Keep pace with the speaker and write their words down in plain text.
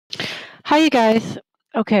Hi, you guys.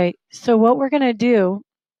 Okay, so what we're going to do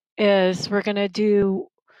is we're going to do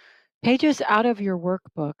pages out of your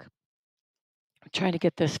workbook. I'm trying to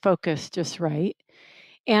get this focus just right.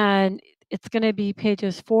 And it's going to be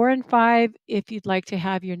pages 4 and 5. If you'd like to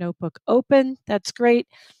have your notebook open, that's great.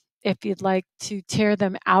 If you'd like to tear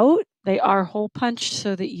them out, they are hole punched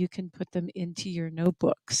so that you can put them into your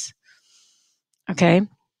notebooks. Okay,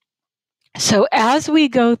 so as we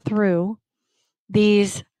go through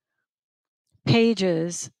these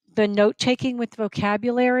pages, the note taking with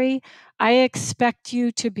vocabulary, I expect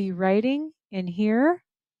you to be writing in here.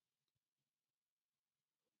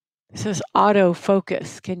 This is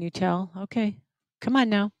autofocus. Can you tell? Okay, come on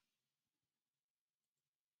now.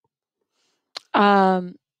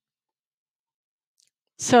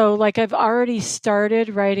 So like I've already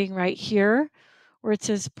started writing right here where it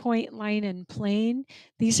says point, line, and plane.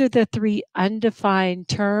 These are the three undefined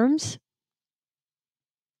terms.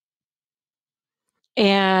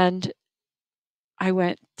 And I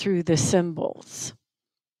went through the symbols.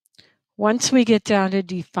 Once we get down to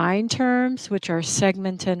defined terms, which are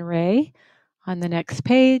segment and ray, on the next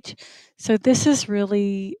page. So this is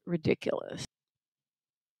really ridiculous.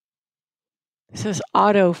 This is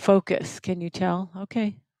autofocus. Can you tell?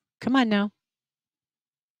 Okay, come on now.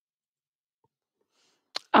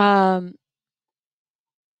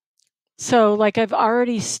 So like I've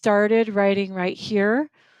already started writing right here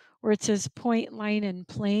where it says point, line, and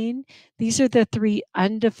plane. These are the three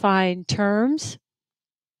undefined terms.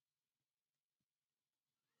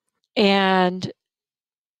 And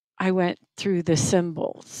I went through the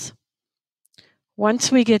symbols.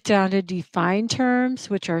 Once we get down to defined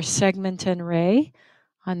terms, which are segment and ray,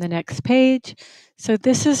 on the next page. So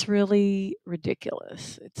this is really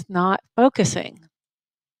ridiculous. It's not focusing.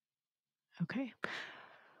 Okay.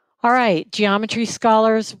 All right, geometry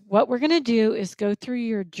scholars, what we're going to do is go through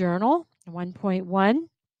your journal 1.1.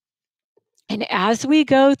 And as we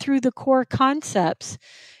go through the core concepts,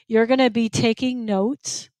 you're going to be taking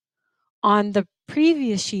notes on the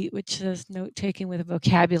previous sheet, which says note taking with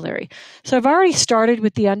vocabulary. So I've already started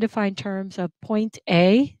with the undefined terms of point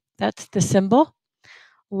A, that's the symbol.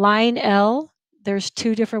 Line L, there's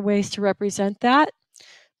two different ways to represent that.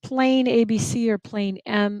 Plane ABC or plane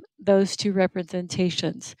M, those two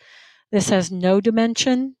representations. This has no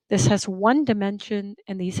dimension, this has one dimension,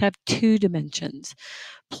 and these have two dimensions.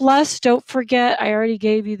 Plus, don't forget, I already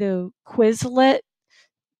gave you the Quizlet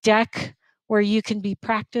deck where you can be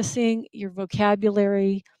practicing your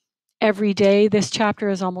vocabulary every day. This chapter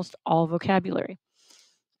is almost all vocabulary.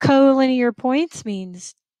 Collinear points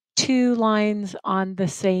means two lines on the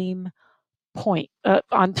same point,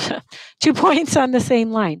 on 2 points on the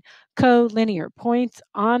same line. Collinear points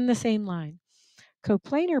on the same line.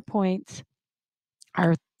 Coplanar points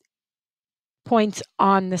are points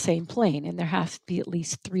on the same plane, and there has to be at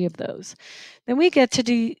least 3 of those. Then we get to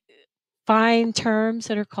define terms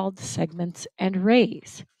that are called segments and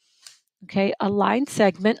rays. Okay, a line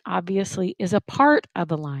segment obviously is a part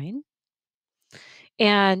of a line,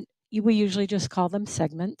 and we usually just call them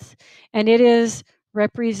segments, and it is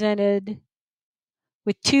represented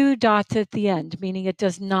with 2 dots at the end, meaning it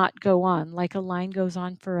does not go on. Like a line goes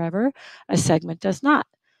on forever, a segment does not.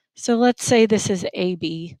 So let's say this is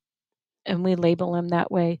AB, and we label them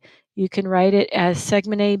that way. You can write it as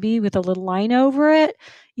segment AB with a little line over it.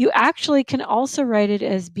 You actually can also write it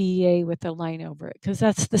as BA with a line over it, because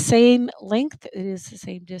that's the same length, it is the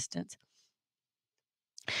same distance.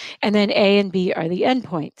 And then A and B are the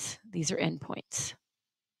endpoints. These are endpoints.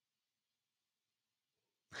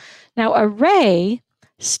 Now, a ray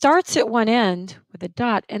starts at one end with a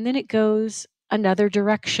dot, and then it goes another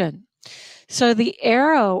direction. So the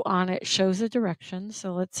arrow on it shows a direction.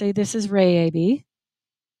 So let's say this is ray AB.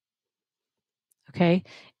 Okay,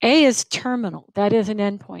 A is terminal. That is an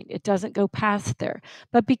endpoint. It doesn't go past there.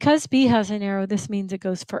 But because B has an arrow, this means it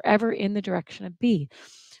goes forever in the direction of B.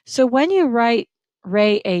 So when you write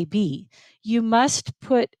ray AB, you must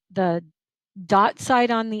put the dot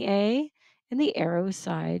side on the A and the arrow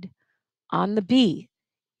side on the B.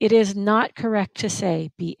 It is not correct to say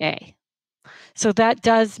BA. So that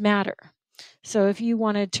does matter. So if you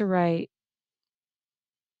wanted to write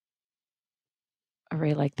a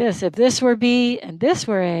ray like this, if this were B and this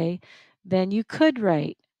were A, then you could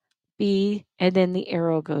write B and then the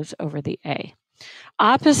arrow goes over the A.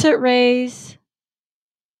 Opposite rays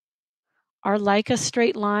are like a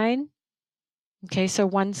straight line. Okay, so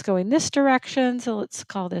one's going this direction, so let's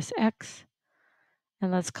call this X,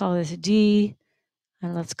 and let's call this D,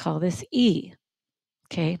 and let's call this E.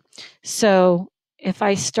 Okay, so if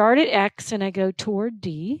I start at X and I go toward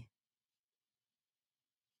D,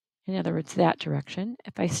 in other words, that direction.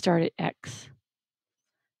 If I start at X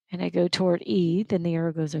and I go toward E, then the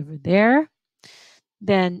arrow goes over there.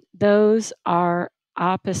 Then those are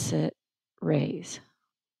opposite rays.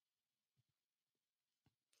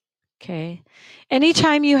 Okay.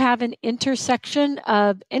 Anytime you have an intersection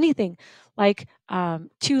of anything, like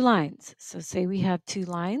 2 lines. So say we have 2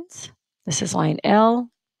 lines. This is line L,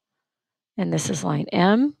 and this is line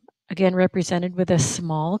M, again represented with a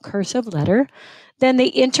small cursive letter. Then they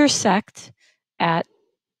intersect at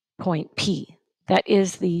point P. That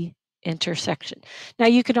is the intersection. Now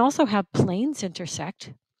you can also have planes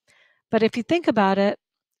intersect, but if you think about it,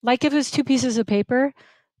 like if it was 2 pieces of paper,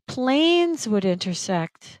 planes would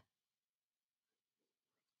intersect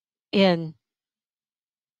in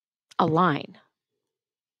a line.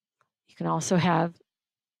 You can also have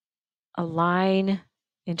a line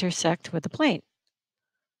intersect with a plane,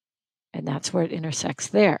 and that's where it intersects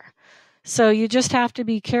there. So you just have to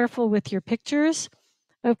be careful with your pictures.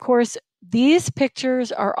 Of course, these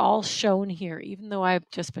pictures are all shown here, even though I've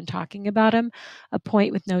just been talking about them. A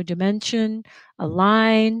point with no dimension, a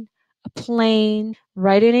line, a plane.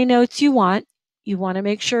 Write any notes you want. You want to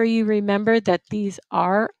make sure you remember that these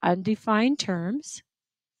are undefined terms.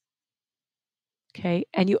 Okay,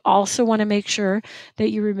 and you also want to make sure that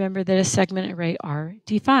you remember that a segment array are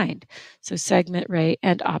defined. So segment ray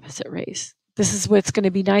and opposite rays. This is what's going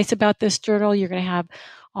to be nice about this journal. You're going to have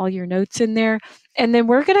all your notes in there. And then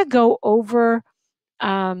we're going to go over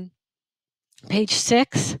page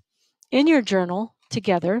 6 in your journal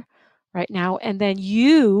together right now. And then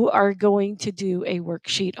you are going to do a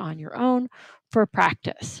worksheet on your own for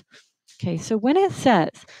practice. Okay, so when it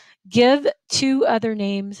says give 2 other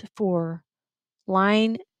names for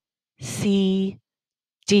line CD.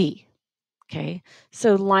 Okay,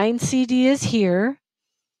 so line CD is here,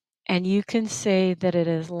 and you can say that it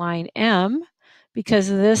is line M because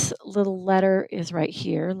this little letter is right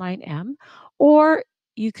here, line M. Or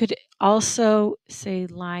you could also say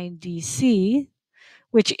line DC,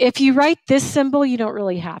 which if you write this symbol, you don't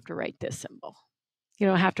really have to write this symbol. You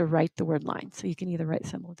don't have to write the word line, so you can either write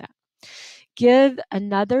symbol with that. Give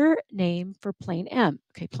another name for plane M.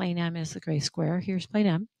 Okay, plane M is the gray square. Here's plane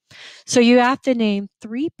M. So you have to name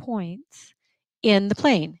 3 points in the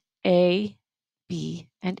plane, A, B,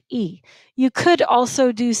 and E. You could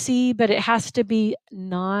also do C, but it has to be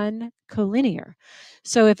non-collinear.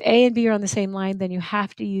 So if A and B are on the same line, then you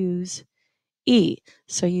have to use E.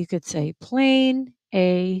 So you could say plane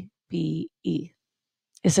A, B, E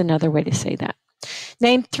is another way to say that.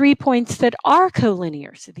 Name 3 points that are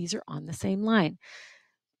collinear. So these are on the same line.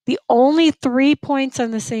 The only 3 points on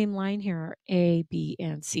the same line here are A, B,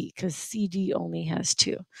 and C because CD only has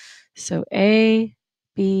 2. So A,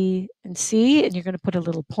 B, and C, and you're going to put a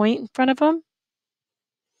little point in front of them.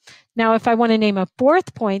 Now, if I want to name a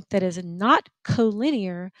 4th point that is not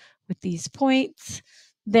collinear with these points,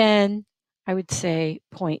 then I would say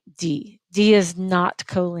point D. D is not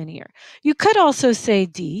collinear. You could also say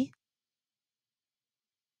D.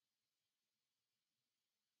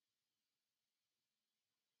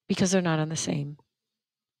 Because they're not on the same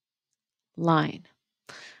line.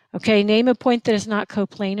 Okay, name a point that is not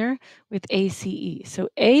coplanar with ACE. So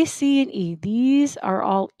AC and E, these are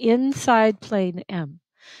all inside plane M.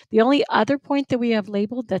 The only other point that we have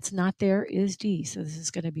labeled that's not there is D. So this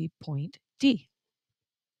is going to be point D.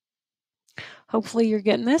 Hopefully you're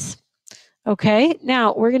getting this. Okay,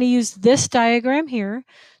 now we're going to use this diagram here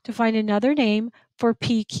to find another name for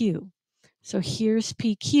PQ. So here's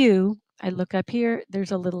PQ. I look up here,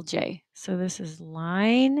 there's a little J. So this is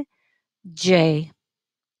line J.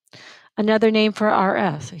 Another name for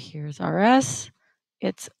RS. So here's RS.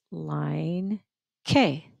 It's line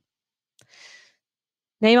K.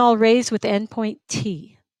 Name all rays with endpoint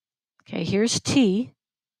T. Okay, here's T.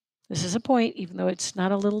 This is a point, even though it's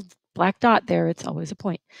not a little black dot there, it's always a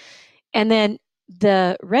point. And then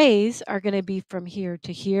the rays are going to be from here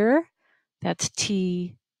to here. That's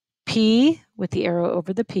TP with the arrow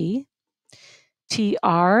over the P.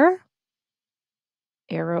 TR,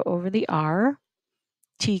 arrow over the R.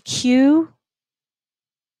 TQ,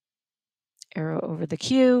 arrow over the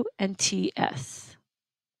Q, and TS,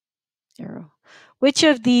 arrow. Which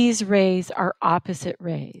of these rays are opposite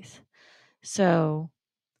rays? So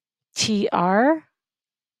TR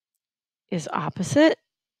is opposite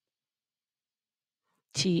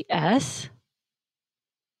TS,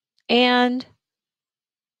 and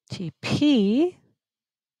TP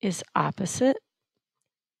is opposite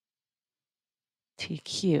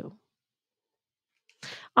TQ.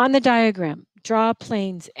 On the diagram, draw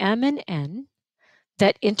planes M and N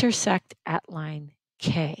that intersect at line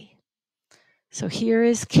K. So here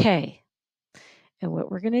is K. And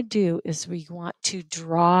what we're going to do is we want to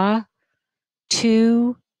draw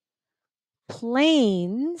two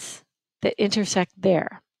planes that intersect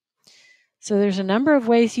there. So there's a number of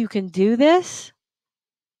ways you can do this.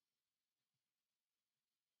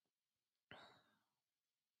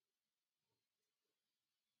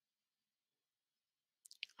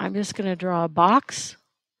 I'm just going to draw a box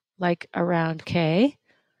like around K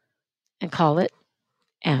and call it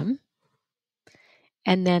M.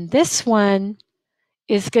 And then this one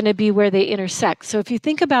is going to be where they intersect. So if you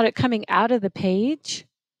think about it coming out of the page,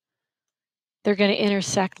 they're going to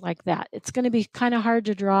intersect like that. It's going to be kind of hard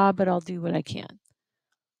to draw, but I'll do what I can.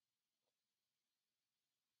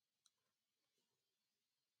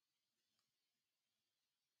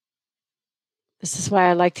 This is why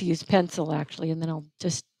I like to use pencil, actually, and then I'll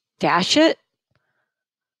just dash it.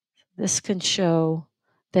 This can show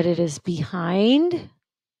that it is behind,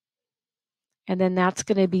 and then that's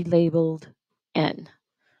going to be labeled N.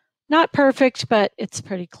 Not perfect, but it's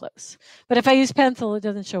pretty close. But if I use pencil, it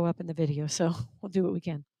doesn't show up in the video, so we'll do what we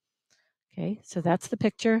can. Okay, so that's the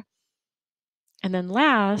picture. And then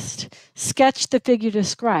last, sketch the figure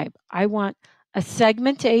describe. I want a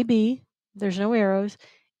segment AB, there's no arrows,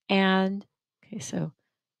 and, okay, so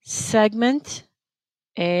segment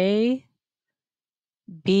A,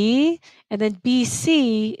 B, and then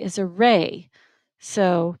BC is a ray.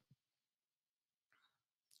 So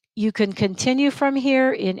you can continue from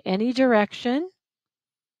here in any direction.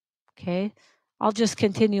 Okay, I'll just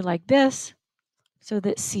continue like this so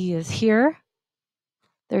that C is here.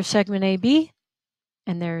 There's segment AB,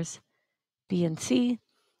 and there's B and C.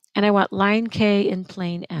 And I want line K in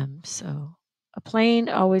plane M. So a plane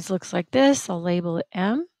always looks like this. I'll label it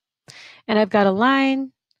M. And I've got a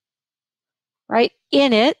line right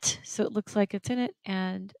in it, so it looks like it's in it,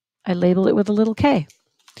 and I label it with a little K.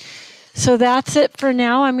 So that's it for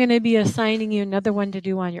now. I'm going to be assigning you another one to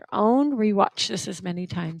do on your own. Rewatch this as many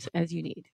times as you need.